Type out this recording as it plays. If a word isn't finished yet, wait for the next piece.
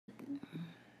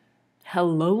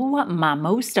Hello, my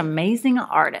most amazing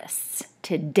artists.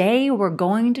 Today we're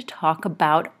going to talk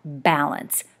about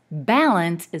balance.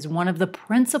 Balance is one of the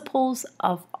principles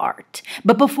of art.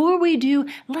 But before we do,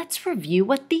 let's review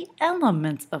what the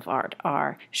elements of art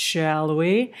are, shall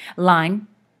we? Line,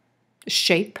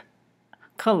 shape,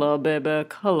 color, baby,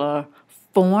 color,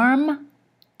 form,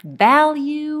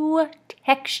 value,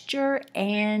 texture,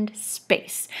 and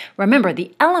space. Remember,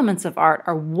 the elements of art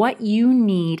are what you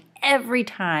need every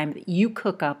time that you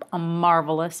cook up a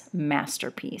marvelous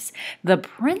masterpiece. The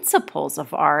principles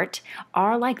of art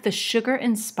are like the sugar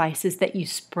and spices that you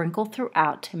sprinkle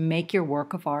throughout to make your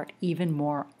work of art even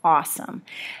more awesome.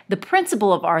 The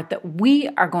principle of art that we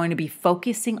are going to be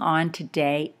focusing on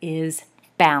today is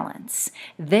balance.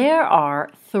 There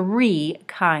are three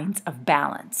kinds of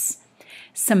balance.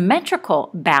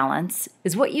 Symmetrical balance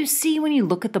is what you see when you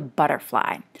look at the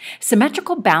butterfly.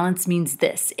 Symmetrical balance means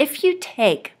this: if you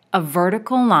take a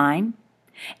vertical line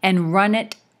and run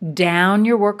it down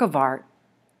your work of art,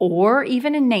 or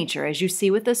even in nature, as you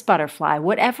see with this butterfly,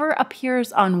 whatever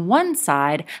appears on one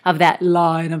side of that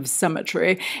line of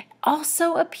symmetry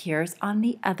also appears on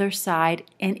the other side,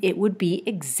 and it would be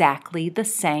exactly the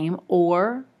same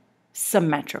or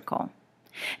symmetrical.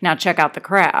 Now check out the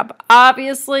crab.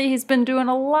 Obviously, he's been doing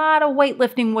a lot of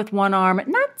weightlifting with one arm,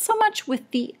 not so much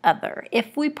with the other.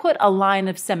 If we put a line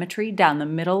of symmetry down the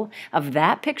middle of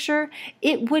that picture,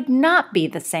 it would not be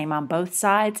the same on both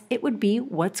sides. It would be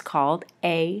what's called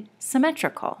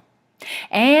asymmetrical.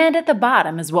 And at the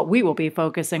bottom is what we will be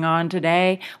focusing on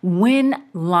today: when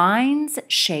lines,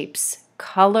 shapes,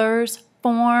 colors,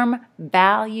 form,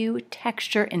 value,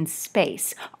 texture, and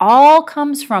space all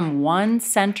comes from one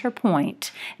center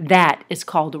point, that is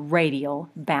called radial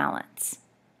balance.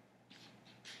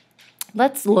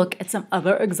 Let's look at some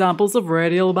other examples of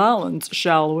radial balance,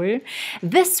 shall we?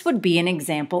 This would be an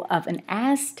example of an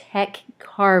Aztec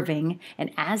carving,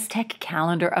 an Aztec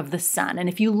calendar of the sun. And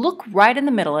if you look right in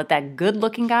the middle at that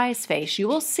good-looking guy's face, you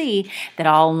will see that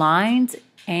all lines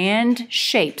and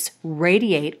shapes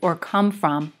radiate or come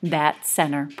from that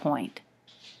center point.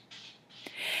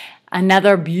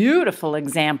 Another beautiful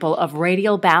example of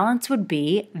radial balance would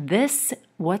be this,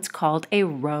 what's called a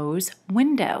rose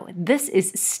window. This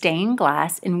is stained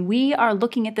glass, and we are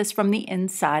looking at this from the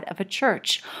inside of a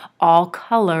church. All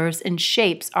colors and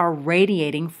shapes are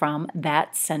radiating from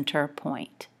that center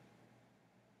point.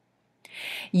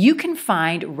 You can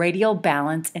find radial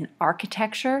balance in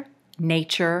architecture,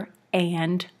 nature,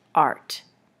 and art.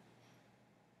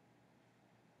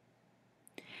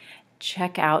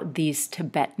 Check out these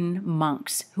Tibetan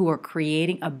monks who are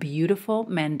creating a beautiful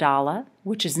mandala,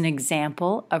 which is an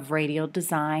example of radial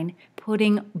design,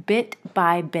 putting bit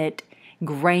by bit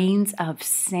grains of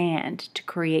sand to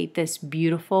create this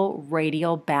beautiful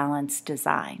radial balance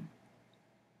design.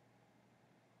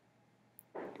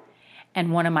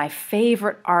 And one of my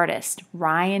favorite artists,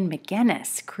 Ryan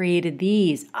McGinnis, created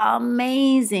these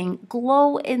amazing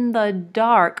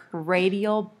glow-in-the-dark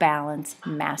radial balance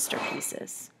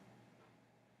masterpieces.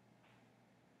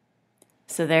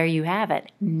 So there you have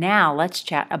it. Now let's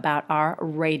chat about our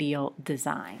radial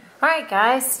design. All right,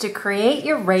 guys, to create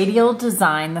your radial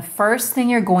design, the first thing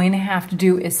you're going to have to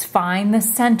do is find the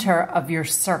center of your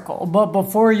circle. But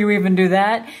before you even do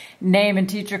that, name and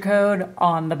teacher code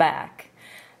on the back.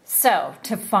 So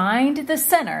to find the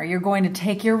center, you're going to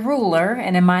take your ruler,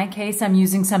 and in my case, I'm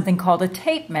using something called a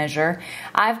tape measure.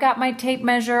 I've got my tape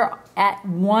measure at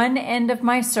one end of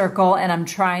my circle, and I'm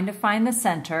trying to find the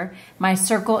center. My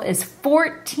circle is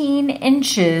 14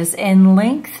 inches in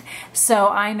length, so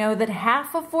I know that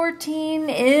half of 14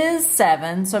 is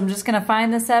 7, so I'm just going to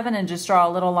find the 7 and just draw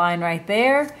a little line right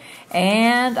there,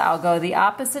 and I'll go the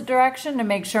opposite direction to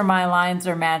make sure my lines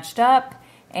are matched up.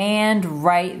 And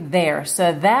right there.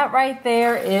 So that right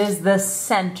there is the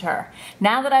center.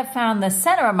 Now that I've found the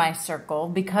center of my circle,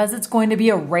 because it's going to be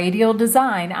a radial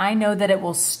design, I know that it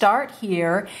will start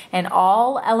here and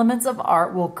all elements of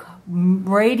art will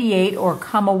radiate or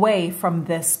come away from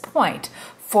this point.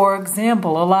 For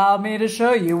example, allow me to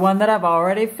show you one that I've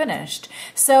already finished.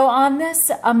 So on this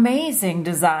amazing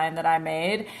design that I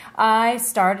made, I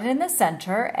started in the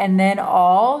center, and then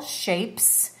all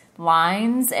shapes,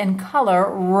 lines, and color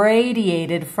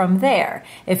radiated from there.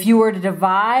 If you were to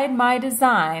divide my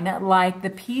design like the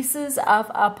pieces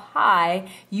of a pie,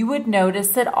 you would notice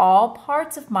that all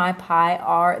parts of my pie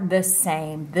are the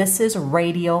same. This is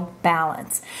radial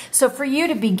balance. So for you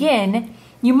to begin,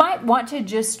 you might want to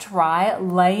just try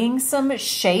laying some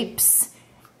shapes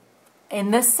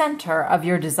in the center of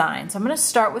your design. So I'm going to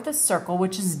start with a circle,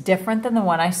 which is different than the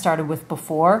one I started with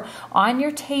before. On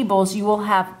your tables, you will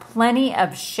have plenty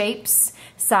of shapes,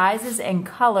 sizes, and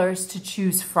colors to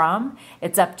choose from.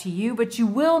 It's up to you, but you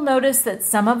will notice that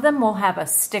some of them will have a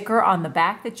sticker on the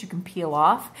back that you can peel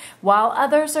off, while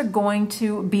others are going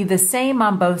to be the same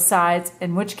on both sides,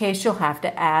 in which case you'll have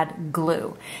to add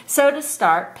glue. So to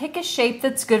start, pick a shape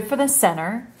that's good for the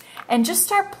center, and just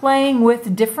start playing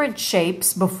with different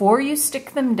shapes before you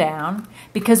stick them down,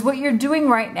 because what you're doing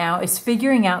right now is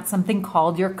figuring out something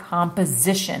called your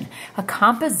composition. A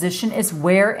composition is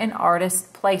where an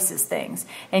artist places things.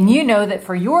 And you know that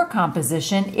for your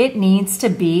composition, it needs to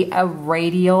be a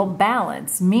radial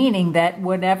balance, meaning that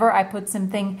whenever I put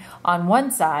something on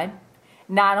one side,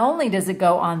 not only does it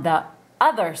go on the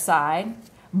other side,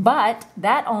 but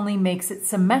that only makes it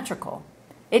symmetrical.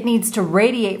 It needs to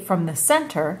radiate from the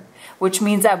center, which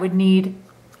means I would need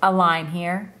a line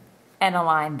here and a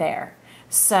line there.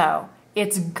 So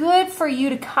it's good for you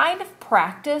to kind of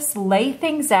practice, lay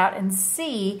things out, and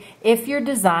see if your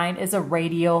design is a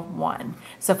radial one.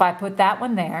 So if I put that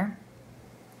one there,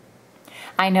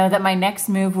 I know that my next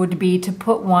move would be to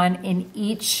put one in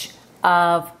each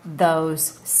of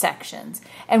those sections.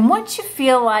 And once you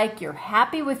feel like you're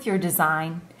happy with your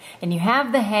design and you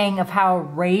have the hang of how a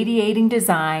radiating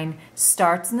design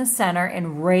starts in the center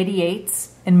and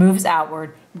radiates and moves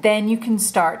outward, then you can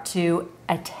start to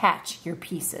attach your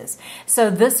pieces.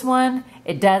 So this one,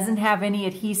 it doesn't have any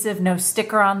adhesive, no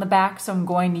sticker on the back, so I'm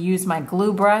going to use my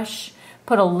glue brush,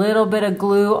 put a little bit of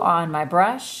glue on my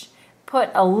brush, put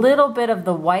a little bit of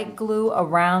the white glue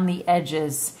around the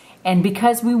edges. And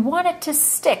because we want it to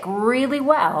stick really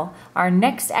well, our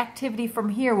next activity from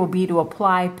here will be to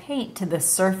apply paint to the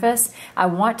surface. I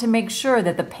want to make sure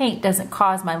that the paint doesn't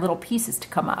cause my little pieces to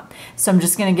come up. So I'm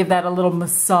just going to give that a little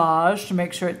massage to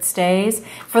make sure it stays.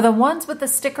 For the ones with the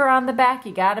sticker on the back,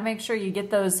 you got to make sure you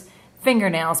get those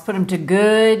fingernails, put them to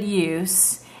good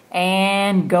use,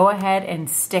 and go ahead and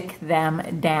stick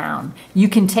them down. You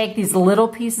can take these little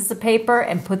pieces of paper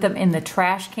and put them in the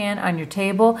trash can on your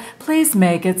table. Please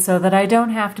make it so that I don't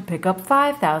have to pick up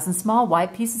 5,000 small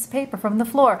white pieces of paper from the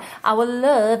floor. I will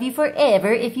love you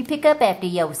forever if you pick up after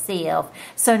yourself.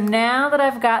 So now that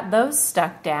I've got those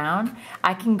stuck down,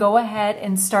 I can go ahead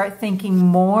and start thinking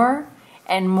more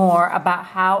and more about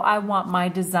how I want my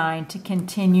design to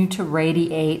continue to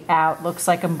radiate out. Looks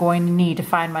like I'm going to need to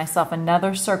find myself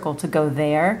another circle to go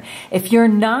there. If you're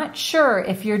not sure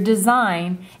if your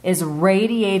design is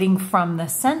radiating from the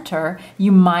center,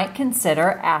 you might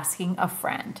consider asking a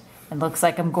friend. It looks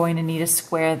like I'm going to need a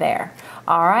square there.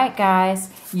 All right, guys,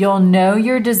 you'll know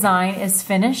your design is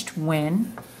finished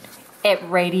when it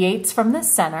radiates from the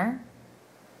center.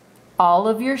 All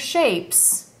of your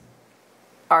shapes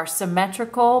are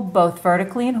symmetrical, both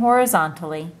vertically and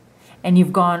horizontally, and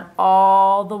you've gone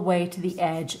all the way to the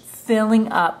edge,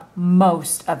 filling up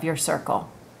most of your circle.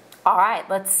 All right,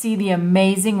 let's see the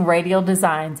amazing radial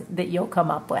designs that you'll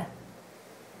come up with.